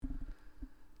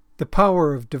The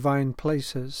power of divine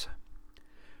places.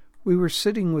 We were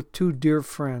sitting with two dear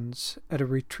friends at a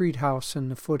retreat house in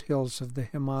the foothills of the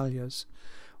Himalayas,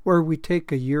 where we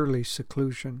take a yearly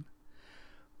seclusion.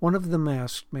 One of them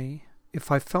asked me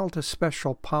if I felt a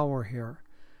special power here,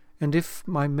 and if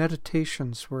my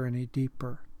meditations were any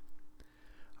deeper.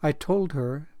 I told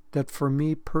her that for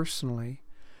me personally,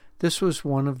 this was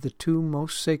one of the two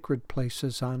most sacred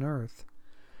places on earth.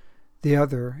 The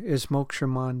other is Moksha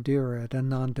Mandir at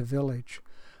Ananda Village,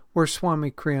 where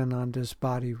Swami Kriyananda's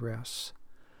body rests.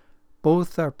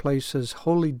 Both are places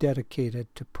wholly dedicated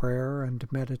to prayer and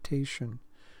meditation,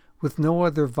 with no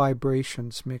other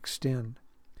vibrations mixed in.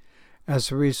 As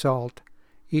a result,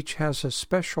 each has a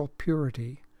special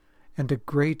purity and a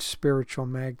great spiritual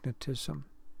magnetism.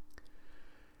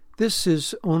 This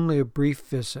is only a brief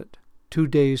visit, 2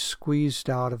 days squeezed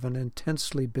out of an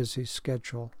intensely busy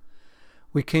schedule.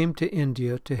 We came to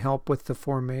India to help with the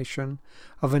formation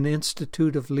of an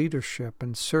institute of leadership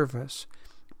and service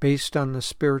based on the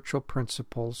spiritual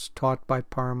principles taught by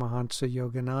Paramhansa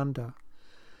Yogananda.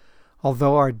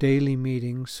 Although our daily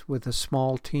meetings with a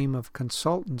small team of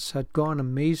consultants had gone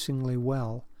amazingly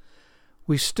well,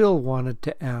 we still wanted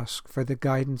to ask for the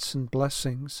guidance and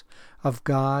blessings of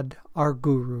God, our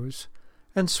gurus,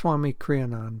 and Swami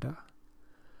Kriyananda.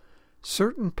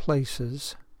 Certain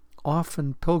places,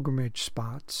 often pilgrimage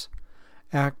spots,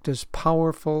 act as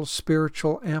powerful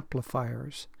spiritual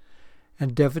amplifiers,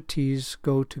 and devotees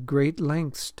go to great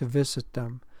lengths to visit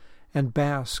them and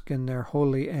bask in their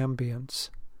holy ambience.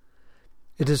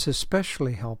 It is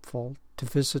especially helpful to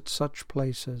visit such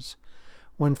places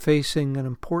when facing an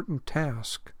important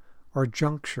task or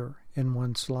juncture in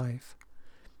one's life.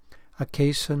 A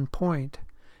case in point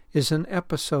is an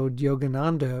episode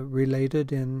Yogananda related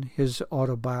in his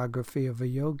Autobiography of a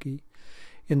Yogi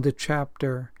in the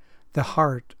chapter The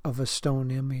Heart of a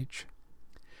Stone Image.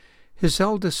 His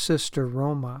eldest sister,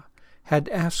 Roma, had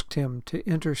asked him to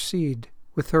intercede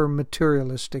with her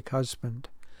materialistic husband.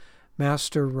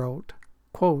 Master wrote,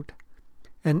 quote,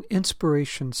 "An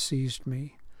inspiration seized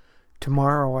me.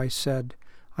 Tomorrow," I said,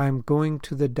 "I am going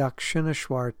to the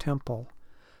Dakshineswar temple.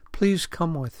 Please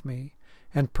come with me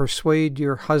and persuade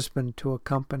your husband to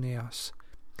accompany us.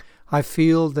 I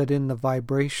feel that in the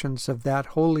vibrations of that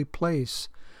holy place,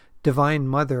 Divine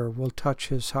Mother will touch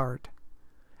his heart."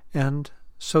 And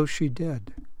so she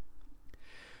did.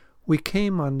 We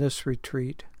came on this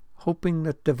retreat hoping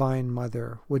that Divine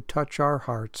Mother would touch our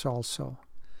hearts also.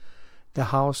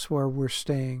 The house where we're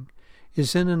staying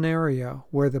is in an area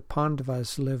where the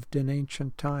Pandavas lived in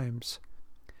ancient times.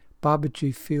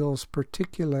 Babaji feels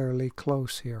particularly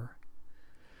close here.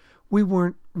 We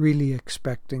weren't really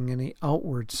expecting any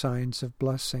outward signs of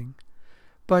blessing,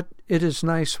 but it is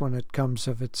nice when it comes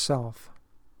of itself.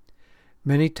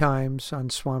 Many times on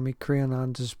Swami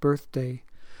Kriyananda's birthday,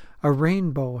 a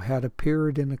rainbow had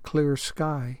appeared in a clear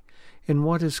sky in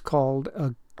what is called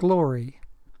a glory.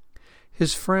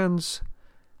 His friends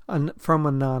from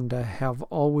Ananda have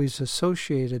always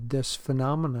associated this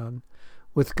phenomenon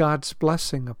with God's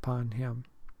blessing upon him.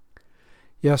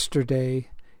 Yesterday,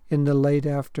 in the late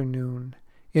afternoon,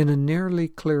 in a nearly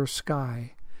clear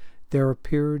sky, there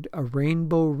appeared a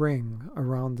rainbow ring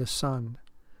around the sun.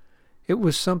 It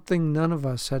was something none of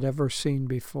us had ever seen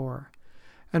before,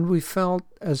 and we felt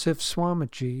as if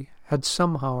Swamiji had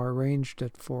somehow arranged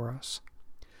it for us.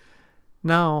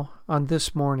 Now, on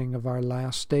this morning of our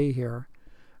last day here,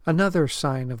 another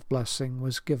sign of blessing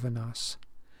was given us.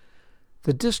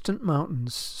 The distant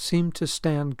mountains seemed to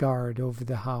stand guard over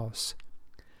the house.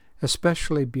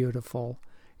 Especially beautiful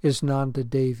is Nanda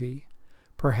Devi,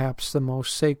 perhaps the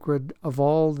most sacred of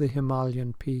all the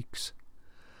Himalayan peaks.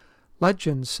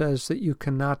 Legend says that you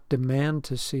cannot demand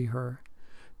to see her,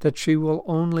 that she will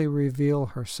only reveal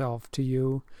herself to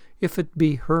you if it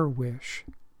be her wish.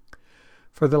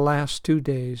 For the last 2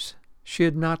 days she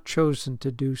had not chosen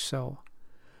to do so,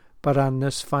 but on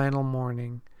this final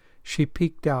morning she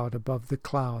peeked out above the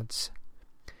clouds.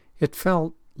 It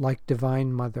felt like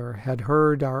Divine Mother had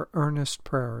heard our earnest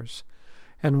prayers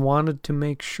and wanted to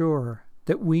make sure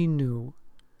that we knew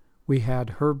we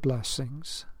had her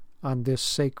blessings on this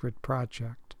sacred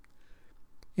project.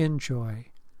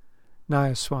 Enjoy.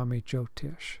 Nayaswami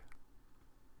Jyotish.